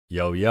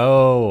Yo,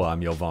 yo,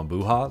 I'm Yovan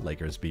Buha,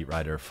 Lakers beat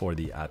writer for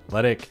The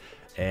Athletic,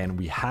 and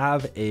we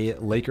have a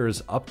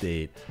Lakers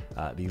update.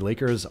 The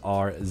Lakers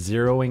are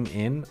zeroing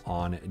in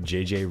on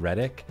JJ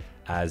Redick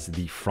as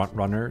the front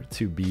runner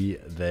to be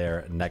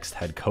their next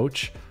head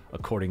coach,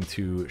 according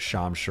to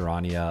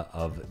Charania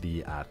of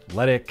The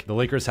Athletic. The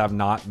Lakers have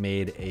not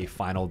made a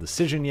final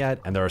decision yet,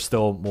 and there are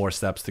still more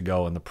steps to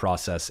go in the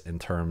process in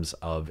terms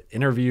of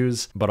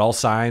interviews, but all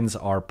signs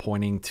are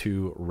pointing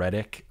to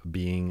Redick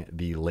being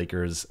the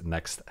Lakers'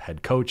 next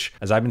head coach.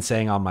 As I've been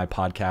saying on my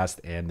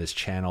podcast and this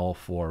channel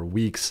for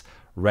weeks,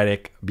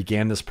 Redick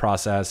began this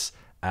process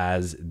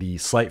as the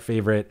slight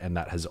favorite, and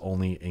that has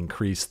only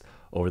increased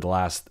over the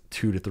last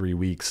 2 to 3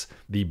 weeks.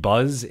 The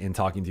buzz in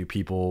talking to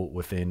people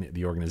within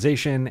the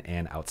organization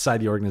and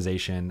outside the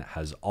organization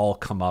has all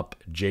come up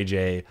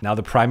JJ. Now,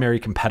 the primary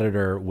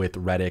competitor with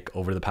Redick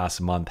over the past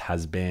month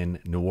has been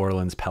New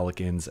Orleans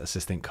Pelicans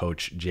assistant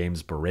coach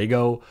James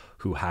Borrego,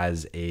 who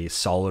has a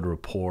solid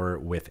rapport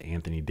with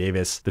Anthony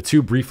Davis. The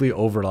two briefly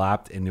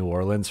overlapped in New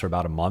Orleans for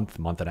about a month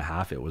and a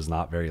half. It was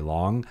not very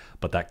long,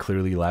 but that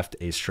clearly left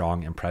a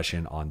strong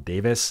impression on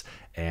Davis.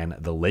 And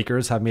the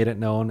Lakers have made it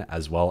known,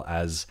 as well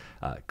as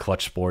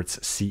Clutch Sports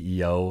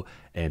CEO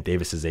and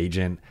Davis's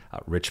agent,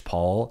 Rich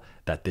Paul,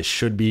 that this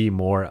should be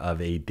more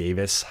of a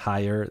Davis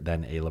hire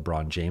than a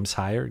LeBron James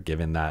hire,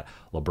 given that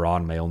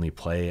LeBron may only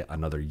play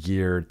another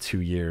year, 2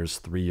 years,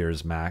 3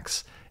 years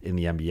max in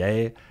the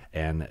NBA,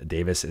 and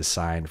Davis is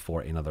signed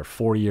for another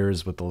 4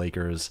 years with the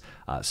Lakers.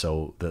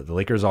 So the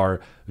Lakers are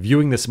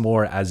viewing this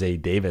more as a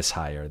Davis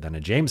hire than a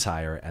James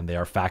hire, and they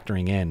are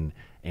factoring in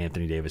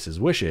Anthony Davis's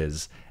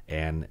wishes,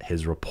 and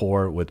his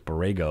rapport with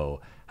Borrego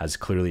has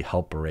clearly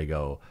helped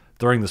Borrego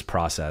during this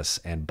process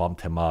and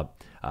bumped him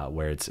up,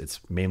 where it's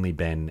mainly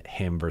been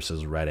him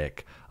versus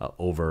Redick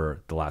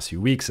over the last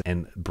few weeks.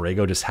 And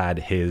Borrego just had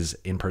his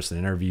in-person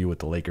interview with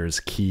the Lakers'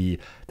 key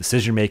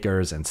decision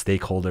makers and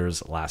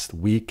stakeholders last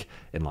week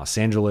in Los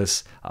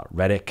Angeles.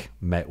 Redick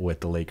met with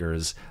the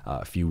Lakers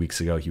a few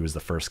weeks ago. He was the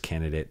first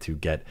candidate to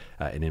get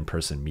an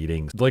in-person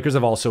meeting. The Lakers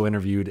have also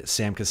interviewed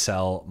Sam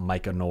Cassell,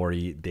 Micah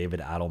Nori, David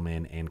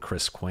Adelman, and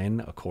Chris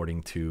Quinn,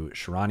 according to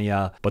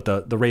Charania. But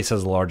the race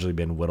has largely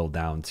been whittled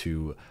down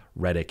to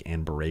Redick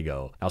and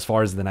Borrego. Now, as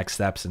far as the next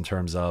steps in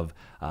terms of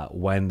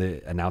when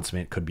the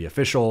announcement could be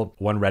official,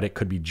 when Redick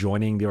could be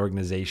joining the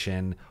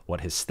organization,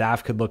 what his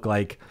staff could look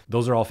like,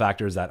 those are all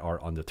factors that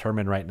are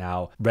undetermined right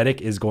now.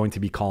 Redick is going to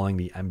be calling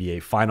the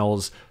NBA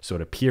Finals, so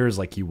it appears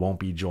like he won't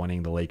be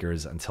joining the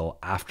Lakers until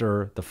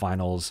after the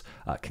Finals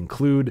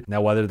conclude.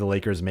 Now, whether the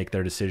Lakers make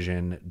their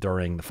decision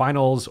during the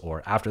Finals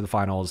or after the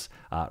Finals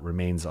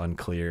remains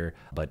unclear,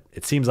 but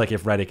it seems like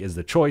if Redick is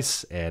the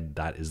choice, and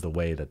that is the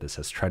way that this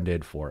has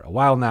trended for a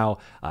while now,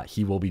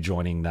 he will be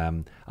joining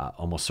them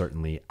almost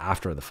certainly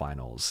after the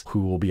Finals. Who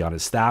will be on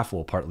his staff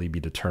will partly be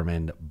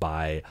determined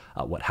by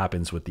what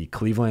happens with the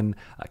Cleveland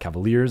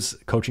Cavaliers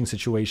coaching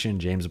situation.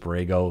 James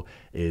Borrego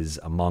is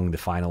among the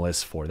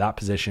finalists for that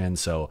position,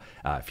 so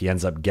if he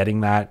ends up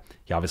getting that,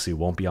 he obviously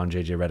won't be on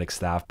JJ Redick's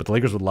staff, but the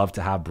Lakers would love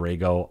to have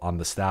Borrego on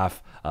the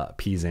staff,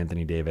 appease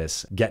Anthony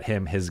Davis, get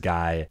him his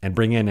guy, and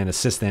bring in an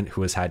assistant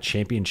who has had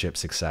championship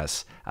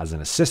success as an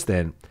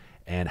assistant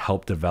and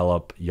help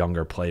develop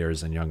younger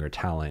players and younger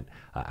talent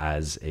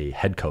as a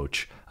head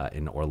coach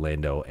in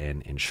Orlando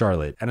and in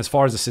Charlotte. And as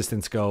far as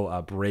assistants go,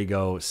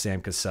 Borrego,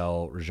 Sam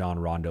Cassell, Rajon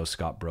Rondo,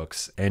 Scott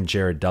Brooks, and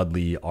Jared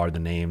Dudley are the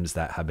names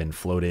that have been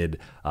floated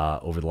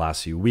over the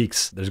last few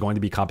weeks. There's going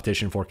to be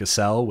competition for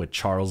Cassell, with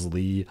Charles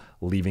Lee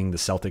leaving the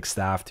Celtics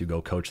staff to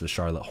go coach the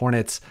Charlotte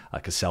Hornets.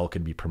 Cassell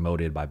could be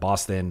promoted by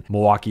Boston.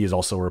 Milwaukee is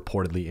also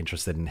reportedly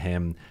interested in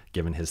him,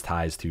 given his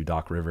ties to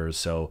Doc Rivers.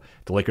 So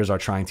the Lakers are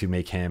trying to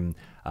make him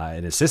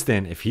an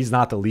assistant. If he's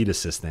not the lead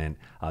assistant,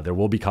 there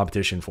will be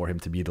competition for him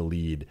to be the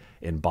lead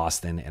in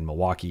Boston and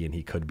Milwaukee, and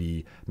he could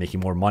be making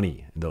more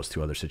money in those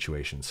two other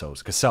situations. So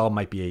Cassell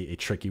might be a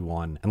tricky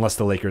one unless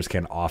the Lakers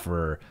can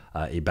offer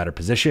a better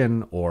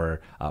position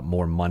or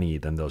more money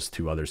than those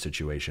two other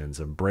situations.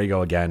 And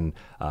Borrego, again,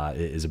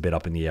 is a bit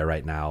up in the air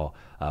right now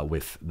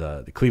with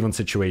the Cleveland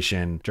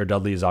situation. Jared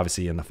Dudley is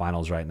obviously in the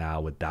finals right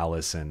now with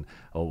Dallas, and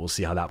we'll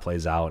see how that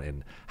plays out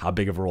and how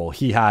big of a role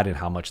he had and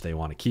how much they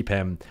want to keep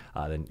him.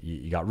 Then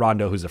you got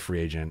Rondo, who's a free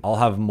agent. I'll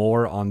have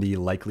more on the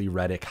likely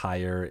Redick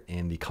hire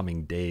in the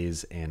coming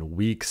days and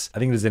weeks. I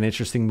think there's an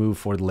interesting move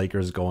for the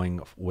Lakers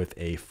going with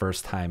a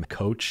first-time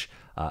coach,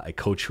 a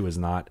coach who has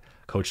not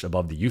coached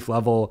above the youth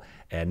level.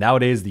 And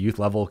nowadays, the youth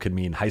level could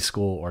mean high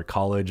school or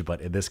college,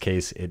 but in this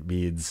case, it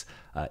means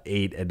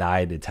 8 and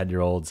 9 and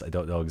 10-year-olds. I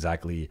don't know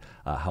exactly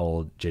how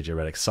old JJ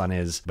Redick's son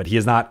is, but he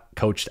has not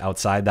coached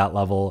outside that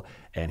level.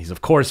 And he's,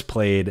 of course,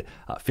 played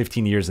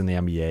 15 years in the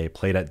NBA,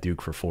 played at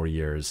Duke for 4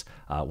 years,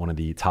 one of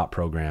the top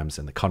programs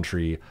in the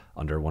country,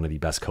 under one of the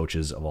best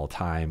coaches of all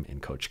time in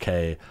Coach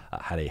K,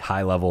 had a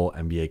high-level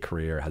NBA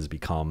career, has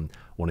become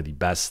one of the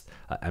best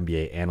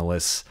NBA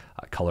analysts,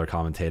 color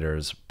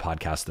commentators,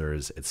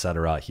 podcasters,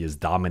 etc. He has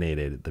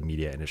dominated the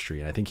media industry,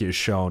 and I think he has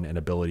shown an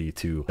ability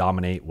to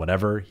dominate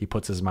whatever he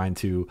puts his mind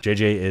to.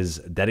 JJ is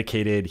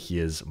dedicated, he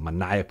is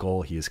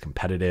maniacal, he is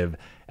competitive,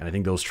 and I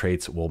think those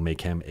traits will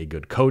make him a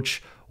good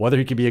coach. Whether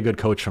he can be a good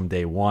coach from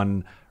day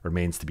one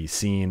remains to be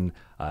seen.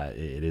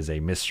 It is a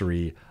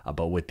mystery,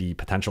 but with the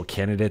potential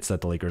candidates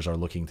that the Lakers are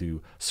looking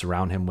to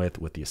surround him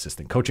with the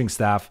assistant coaching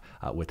staff,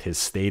 with his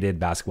stated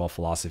basketball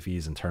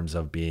philosophies in terms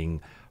of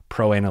being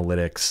pro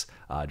analytics,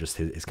 just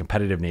his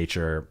competitive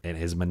nature and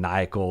his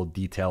maniacal,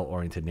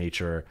 detail-oriented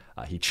nature,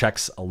 he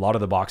checks a lot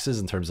of the boxes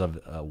in terms of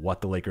what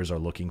the Lakers are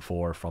looking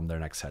for from their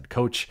next head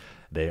coach.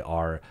 They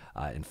are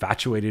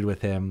infatuated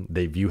with him.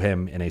 They view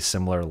him in a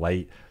similar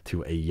light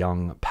to a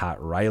young Pat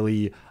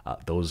Riley.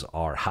 Those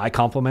are high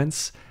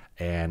compliments,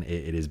 and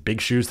it is big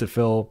shoes to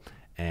fill.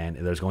 And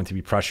there's going to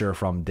be pressure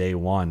from day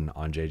one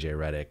on JJ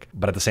Redick.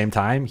 But at the same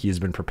time, he has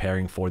been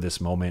preparing for this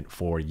moment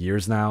for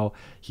years now.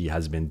 He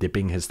has been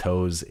dipping his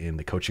toes in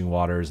the coaching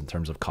waters in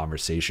terms of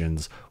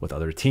conversations with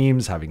other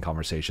teams, having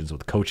conversations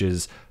with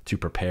coaches to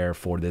prepare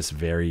for this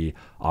very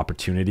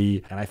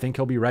opportunity. And I think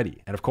he'll be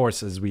ready. And of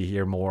course, as we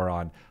hear more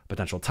on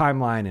potential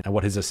timeline and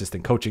what his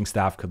assistant coaching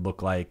staff could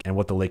look like and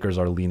what the Lakers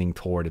are leaning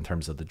toward in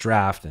terms of the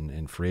draft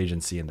and free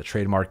agency and the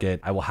trade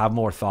market, I will have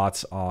more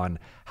thoughts on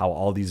how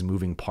all these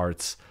moving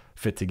parts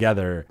fit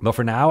together. But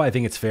for now, I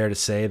think it's fair to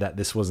say that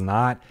this was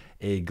not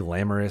a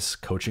glamorous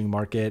coaching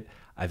market.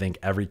 I think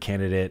every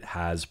candidate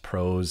has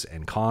pros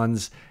and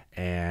cons.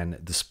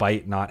 And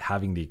despite not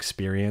having the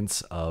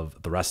experience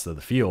of the rest of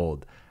the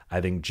field,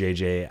 I think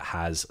JJ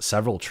has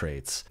several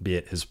traits, be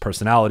it his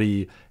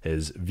personality,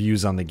 his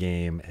views on the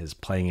game, his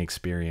playing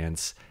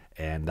experience,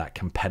 and that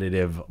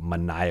competitive,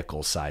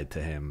 maniacal side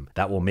to him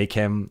that will make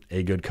him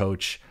a good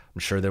coach. I'm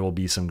sure there will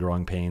be some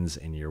growing pains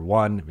in year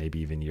one, maybe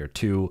even year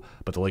two,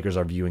 but the Lakers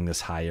are viewing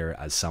this hire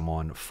as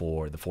someone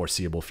for the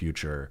foreseeable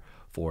future,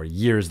 for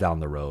years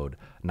down the road,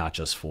 not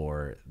just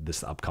for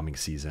this upcoming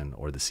season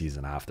or the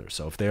season after.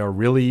 So if they are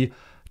really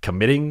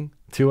committing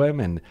to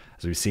him, and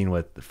as we've seen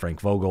with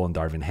Frank Vogel and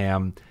Darvin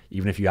Ham,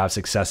 even if you have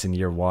success in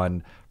year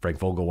one, Frank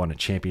Vogel won a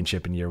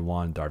championship in year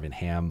one, Darvin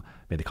Ham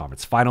made the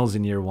conference finals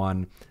in year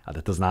one.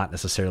 That does not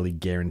necessarily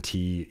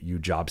guarantee you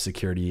job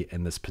security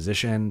in this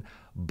position,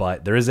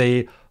 but there is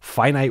a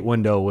finite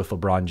window with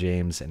LeBron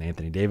James and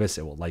Anthony Davis.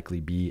 It will likely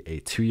be a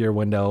 2-year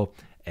window.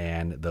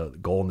 And the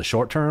goal in the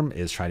short term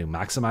is try to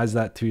maximize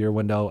that 2-year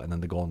window. And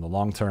then the goal in the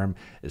long term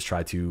is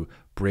try to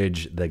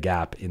bridge the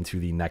gap into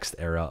the next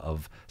era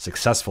of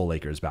successful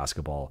Lakers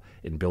basketball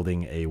in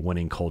building a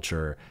winning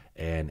culture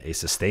and a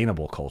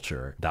sustainable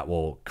culture that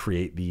will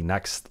create the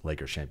next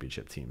Lakers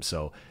championship team.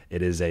 So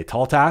it is a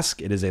tall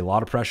task. It is a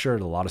lot of pressure,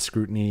 a lot of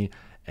scrutiny.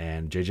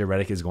 And JJ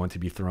Redick is going to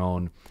be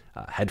thrown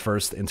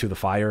headfirst into the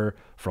fire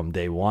from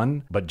day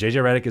one. But JJ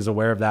Redick is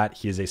aware of that.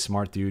 He is a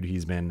smart dude.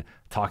 He's been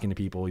talking to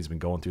people. He's been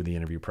going through the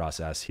interview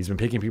process. He's been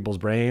picking people's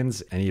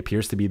brains, and he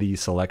appears to be the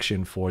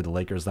selection for the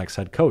Lakers' next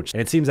head coach.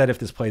 And it seems that if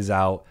this plays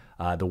out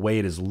the way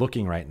it is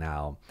looking right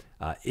now,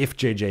 if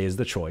JJ is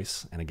the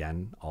choice, and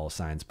again, all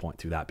signs point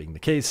to that being the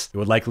case, it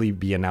would likely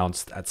be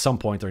announced at some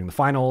point during the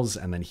finals,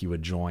 and then he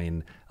would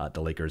join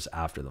the Lakers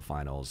after the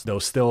finals. Though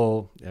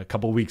still a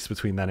couple weeks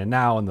between then and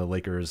now, and the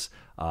Lakers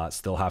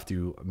still have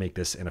to make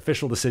this an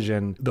official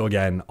decision. Though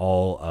again,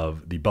 all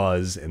of the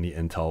buzz and the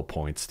intel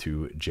points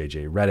to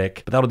JJ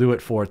Redick. But that'll do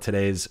it for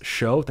today's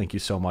show. Thank you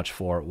so much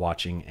for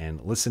watching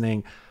and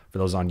listening. For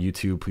those on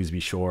YouTube, please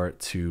be sure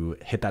to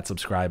hit that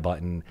subscribe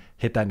button,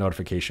 hit that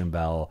notification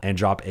bell, and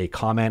drop a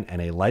comment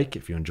and a like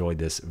if you enjoyed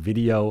this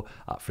video.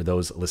 For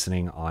those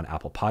listening on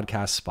Apple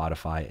Podcasts,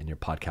 Spotify, and your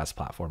podcast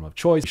platform of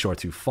choice, be sure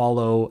to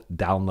follow,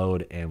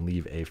 download, and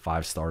leave a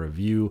 5-star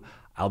review.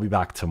 I'll be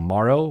back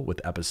tomorrow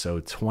with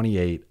episode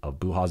 28 of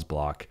Buha's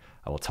Block.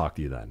 I will talk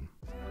to you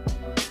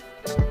then.